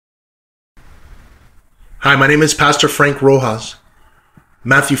Hi, my name is Pastor Frank Rojas.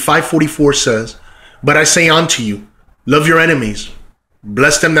 Matthew 5:44 says, "But I say unto you, love your enemies,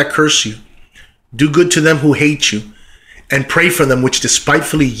 bless them that curse you, do good to them who hate you, and pray for them which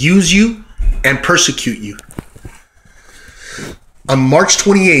despitefully use you and persecute you." On March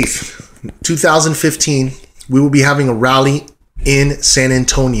 28th, 2015, we will be having a rally in San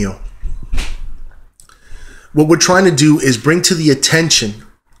Antonio. What we're trying to do is bring to the attention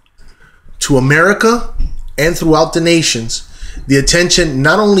to America and throughout the nations, the attention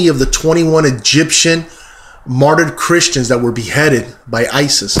not only of the 21 Egyptian martyred Christians that were beheaded by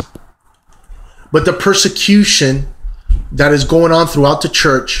ISIS, but the persecution that is going on throughout the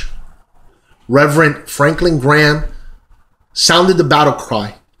church. Reverend Franklin Graham sounded the battle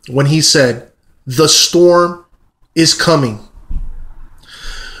cry when he said, "The storm is coming."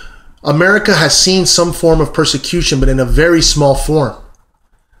 America has seen some form of persecution, but in a very small form.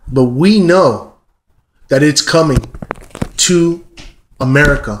 But we know that it's coming to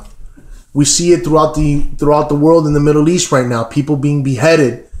America. We see it throughout the world in the Middle East right now. People being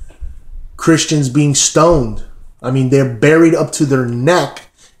beheaded, Christians being stoned. I mean, they're buried up to their neck,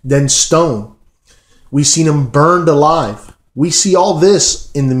 then stoned. We've seen them burned alive. We see all this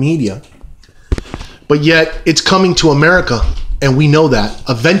in the media. But yet, it's coming to America, and we know that.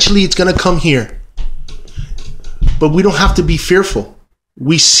 Eventually, it's going to come here. But we don't have to be fearful.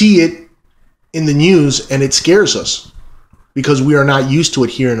 We see it in the news, and it scares us because we are not used to it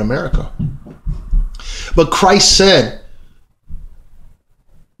here in America. But Christ said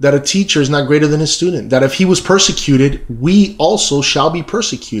that a teacher is not greater than his student, that if he was persecuted, we also shall be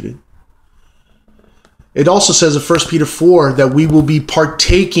persecuted. It also says in 1 Peter 4 that we will be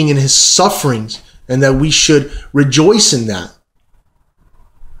partaking in his sufferings and that we should rejoice in that.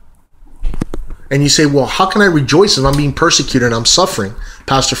 And you say, well, how can I rejoice if I'm being persecuted and I'm suffering,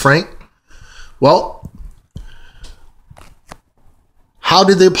 Pastor Frank? Well, how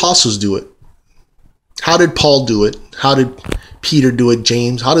did the apostles do it? How did Paul do it? How did Peter do it?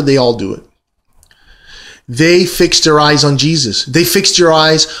 James? How did they all do it? They fixed their eyes on Jesus. They fixed their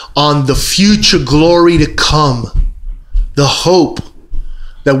eyes on the future glory to come, the hope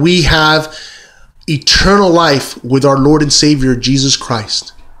that we have eternal life with our Lord and Savior, Jesus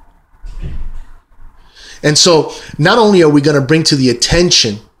Christ. And so not only are we going to bring to the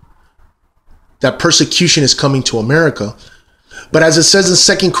attention that persecution is coming to America, but as it says in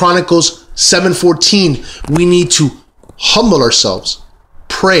 2 Chronicles 7:14, we need to humble ourselves,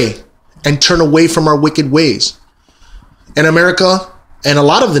 pray, and turn away from our wicked ways. And America and a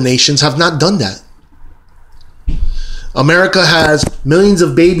lot of the nations have not done that. America has millions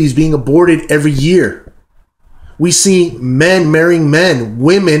of babies being aborted every year. We see men marrying men,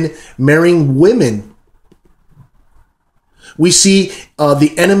 women marrying women. We see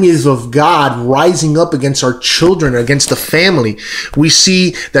the enemies of God rising up against our children, against the family. We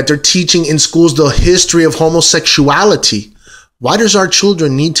see that they're teaching in schools the history of homosexuality. Why does our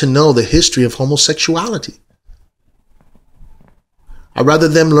children need to know the history of homosexuality? I'd rather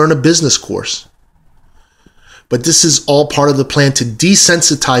them learn a business course. But this is all part of the plan to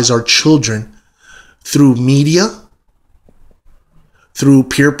desensitize our children through media, through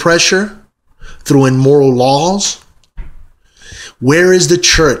peer pressure, through immoral laws. Where is the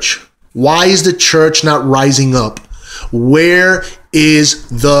church? Why is the church not rising up? Where is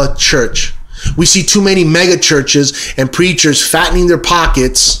the church? We see too many mega churches and preachers fattening their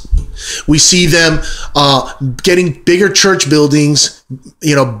pockets. We see them getting bigger church buildings,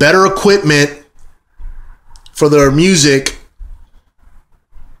 better equipment for their music.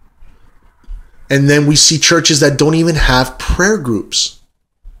 And then we see churches that don't even have prayer groups.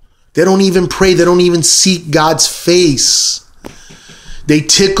 They don't even pray. They don't even seek God's face. They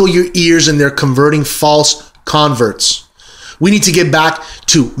tickle your ears and they're converting false converts. We need to get back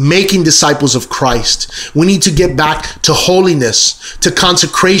to making disciples of Christ. We need to get back to holiness, to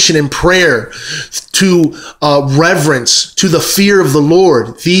consecration and prayer, to reverence, to the fear of the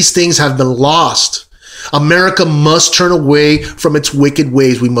Lord. These things have been lost. America must turn away from its wicked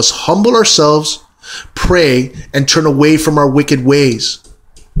ways. We must humble ourselves, pray, and turn away from our wicked ways.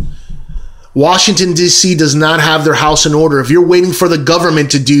 Washington, D.C. does not have their house in order. If you're waiting for the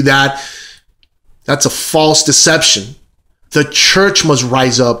government to do that, that's a false deception. The church must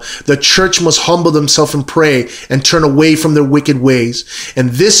rise up. The church must humble themselves and pray and turn away from their wicked ways.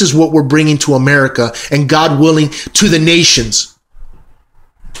 And this is what we're bringing to America and, God willing, to the nations.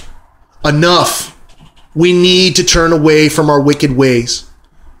 Enough. We need to turn away from our wicked ways.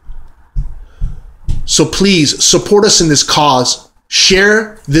 So please support us in this cause.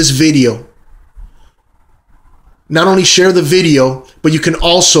 Share this video. not only share the video, but you can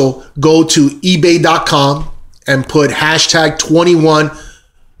also go to ebay.com and put hashtag 21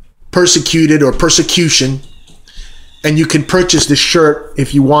 persecuted or persecution, and you can purchase this shirt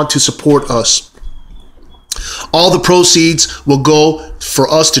if you want to support us. All the proceeds will go for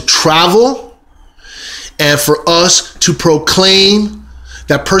us to travel and for us to proclaim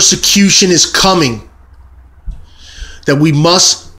that persecution is coming, that we must